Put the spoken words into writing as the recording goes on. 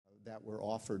that were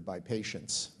offered by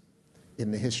patients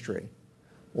in the history,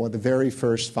 or the very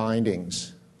first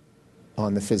findings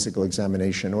on the physical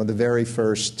examination, or the very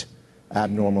first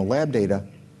abnormal lab data.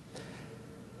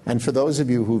 And for those of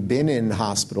you who've been in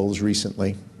hospitals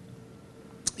recently,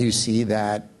 you see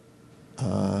that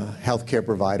healthcare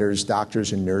providers,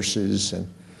 doctors and nurses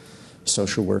and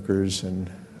social workers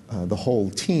and the whole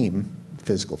team,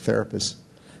 physical therapists,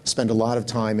 spend a lot of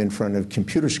time in front of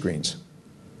computer screens.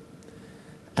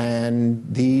 And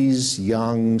these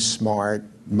young, smart,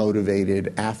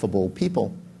 motivated, affable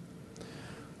people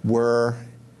were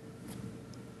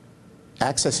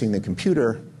accessing the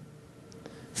computer,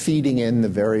 feeding in the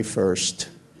very first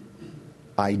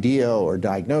idea or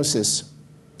diagnosis,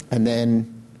 and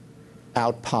then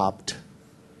out popped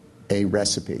a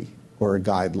recipe or a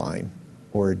guideline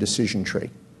or a decision tree.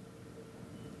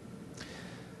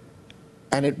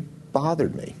 And it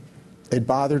bothered me. It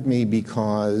bothered me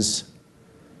because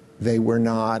they were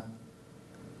not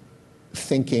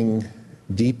thinking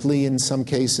deeply in some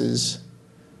cases.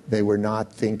 They were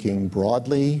not thinking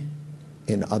broadly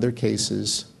in other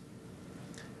cases.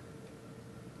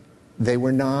 They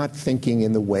were not thinking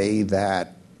in the way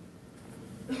that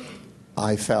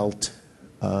I felt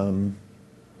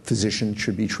physicians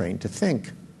should be trained to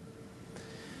think.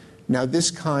 Now, this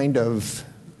kind of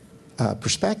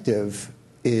perspective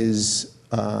is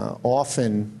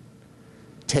often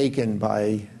taken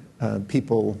by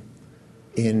people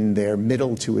in their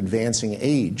middle to advancing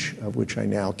age, of which I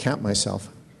now count myself,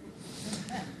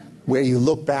 where you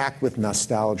look back with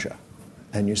nostalgia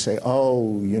and you say,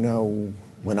 oh, you know,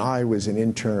 when I was an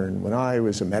intern, when I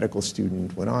was a medical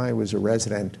student, when I was a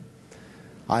resident,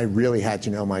 I really had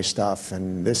to know my stuff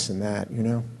and this and that, you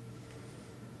know.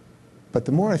 But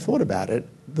the more I thought about it,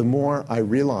 the more I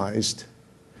realized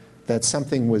that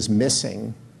something was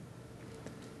missing,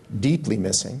 deeply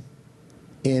missing,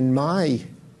 in my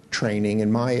training,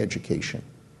 in my education.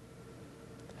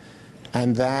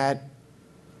 And that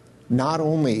not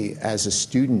only as a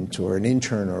student or an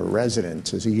intern or a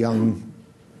resident, as a young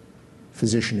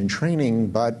physician in training,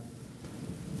 but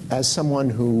as someone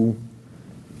who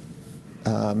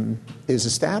is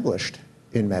established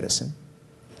in medicine,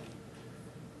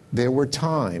 there were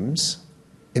times,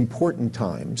 important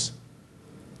times,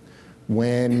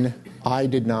 when I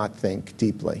did not think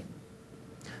deeply,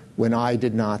 when I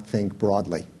did not think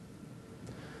broadly,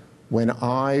 when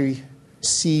I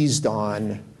seized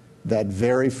on that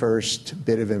very first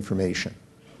bit of information,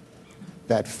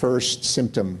 that first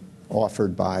symptom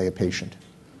offered by a patient,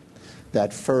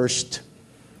 that first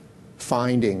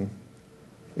finding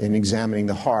in examining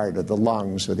the heart or the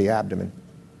lungs or the abdomen,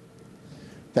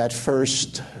 that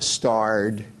first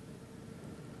starred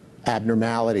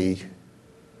abnormality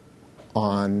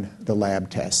on the lab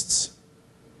tests.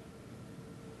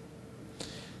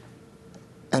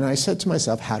 And I said to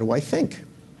myself, how do I think?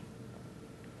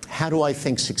 How do I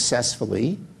think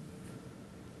successfully,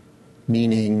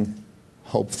 meaning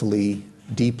hopefully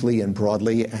deeply and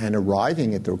broadly and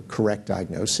arriving at the correct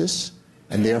diagnosis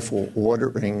and therefore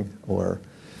ordering or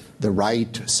the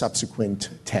right subsequent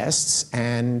tests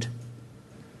and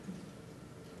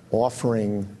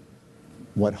offering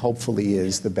what hopefully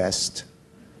is the best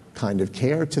kind of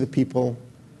care to the people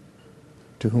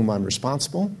to whom I'm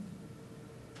responsible?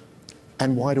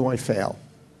 And why do I fail?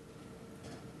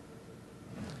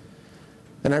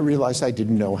 And I realized I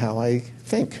didn't know how I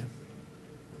think.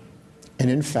 And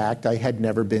in fact, I had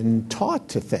never been taught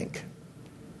to think.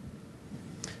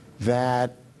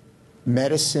 That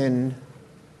medicine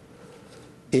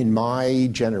in my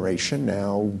generation,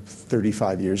 now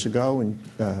 35 years ago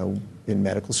in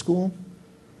medical school,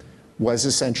 was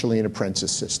essentially an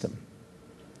apprentice system.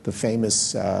 The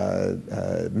famous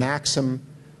maxim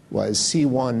was see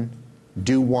one,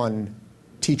 do one,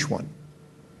 teach one.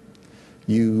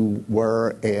 You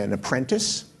were an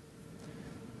apprentice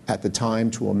at the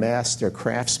time to a master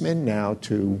craftsman, now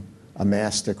to a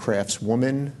master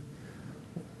craftswoman,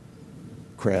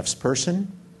 craftsperson,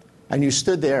 and you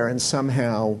stood there and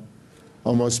somehow,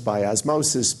 almost by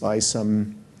osmosis, by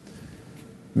some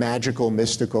magical,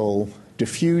 mystical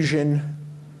diffusion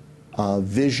of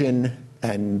vision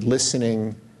and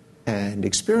listening and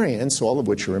experience, all of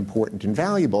which are important and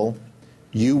valuable,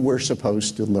 you were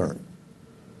supposed to learn.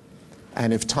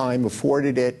 And if time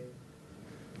afforded it,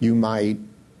 you might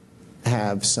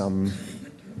have some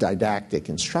didactic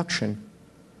instruction.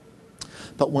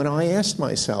 But when I asked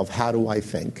myself, how do I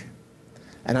think?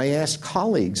 And I asked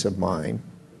colleagues of mine,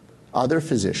 other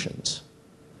physicians,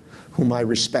 whom I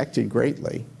respected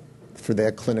greatly for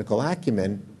their clinical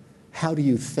acumen, how do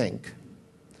you think?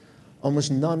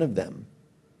 Almost none of them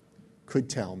could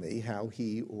tell me how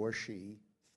he or she